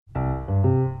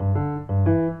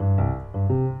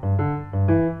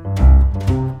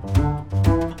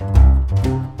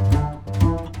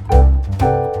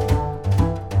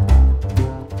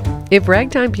If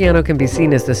ragtime piano can be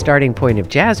seen as the starting point of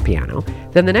jazz piano,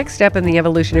 then the next step in the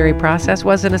evolutionary process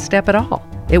wasn't a step at all.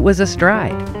 It was a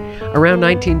stride. Around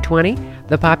 1920,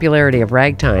 the popularity of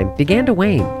ragtime began to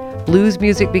wane. Blues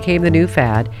music became the new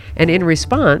fad, and in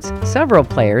response, several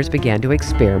players began to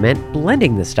experiment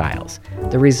blending the styles.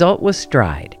 The result was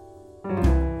stride.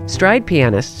 Stride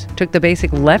pianists took the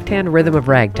basic left-hand rhythm of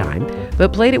ragtime,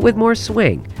 but played it with more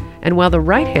swing, and while the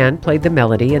right hand played the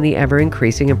melody and the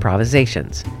ever-increasing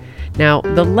improvisations. Now,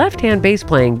 the left-hand bass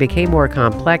playing became more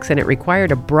complex and it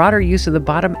required a broader use of the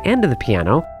bottom end of the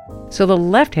piano, so the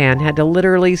left hand had to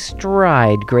literally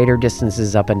stride greater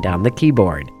distances up and down the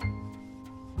keyboard.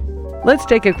 Let's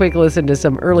take a quick listen to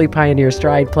some early pioneer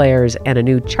stride players and a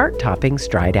new chart-topping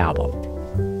stride album.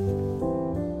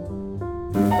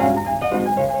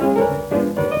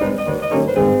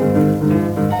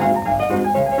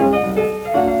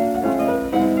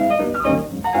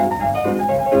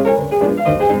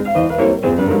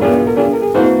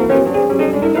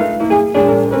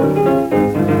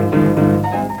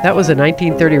 That was a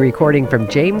 1930 recording from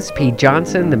James P.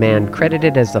 Johnson, the man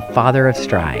credited as the father of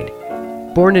stride.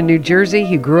 Born in New Jersey,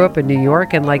 he grew up in New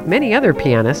York, and like many other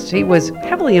pianists, he was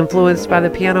heavily influenced by the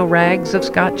piano rags of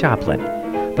Scott Joplin.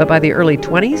 But by the early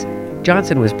 20s,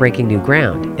 Johnson was breaking new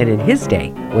ground, and in his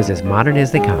day was as modern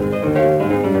as they come.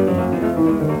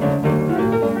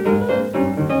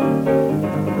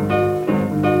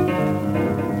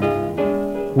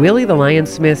 Willie the Lion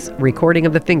Smith's recording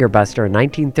of the Fingerbuster in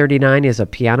 1939 is a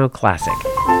piano classic.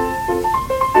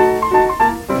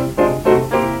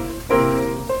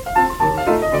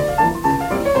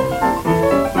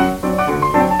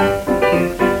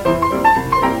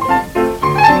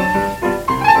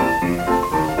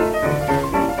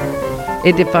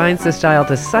 It defines the style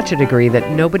to such a degree that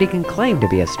nobody can claim to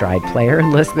be a stride player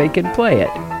unless they can play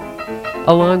it.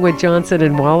 Along with Johnson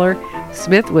and Waller,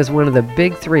 Smith was one of the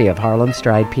big three of Harlem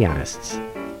stride pianists.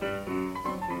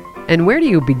 And where do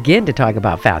you begin to talk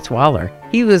about Fats Waller?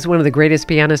 He was one of the greatest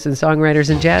pianists and songwriters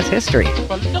in jazz history.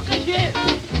 But look at this.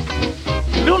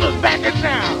 Luna's back in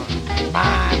town.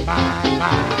 My.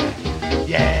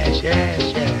 Yes.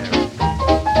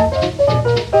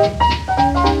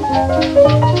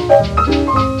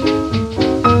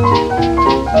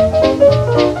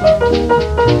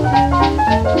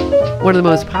 One of the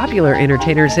most popular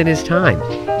entertainers in his time.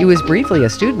 He was briefly a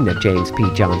student of James P.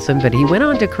 Johnson, but he went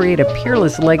on to create a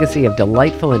peerless legacy of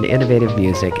delightful and innovative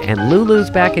music, and Lulu's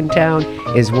Back in Town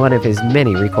is one of his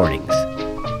many recordings.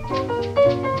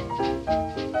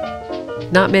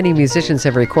 Not many musicians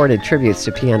have recorded tributes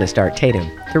to pianist Art Tatum.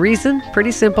 The reason?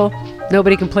 Pretty simple.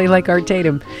 Nobody can play like Art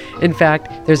Tatum. In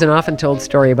fact, there's an often told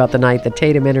story about the night that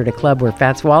Tatum entered a club where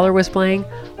Fats Waller was playing.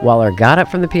 Waller got up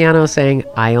from the piano saying,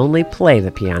 "I only play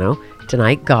the piano.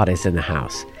 Tonight God is in the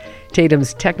house."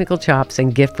 Tatum's technical chops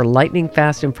and gift for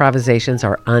lightning-fast improvisations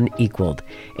are unequaled.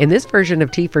 In this version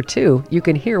of Tea for Two, you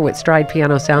can hear what stride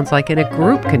piano sounds like in a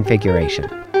group configuration.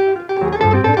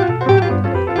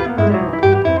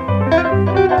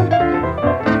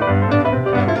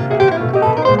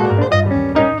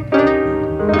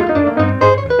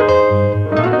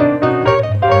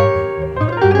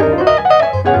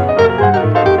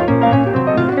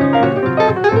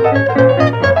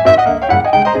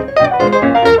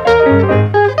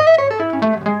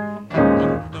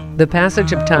 The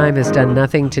passage of time has done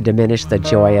nothing to diminish the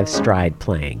joy of stride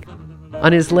playing.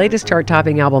 On his latest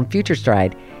chart-topping album, Future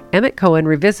Stride, Emmett Cohen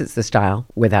revisits the style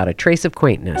without a trace of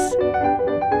quaintness,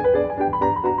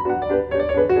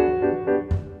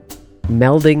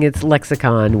 melding its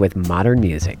lexicon with modern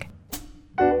music.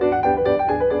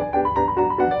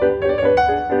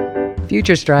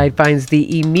 Future Stride finds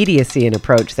the immediacy in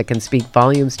approach that can speak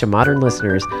volumes to modern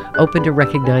listeners, open to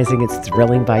recognizing its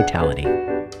thrilling vitality.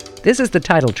 This is the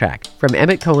title track from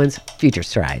Emmett Cohen's Future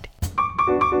Stride.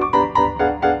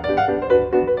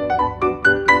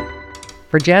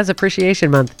 For Jazz Appreciation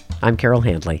Month, I'm Carol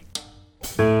Handley.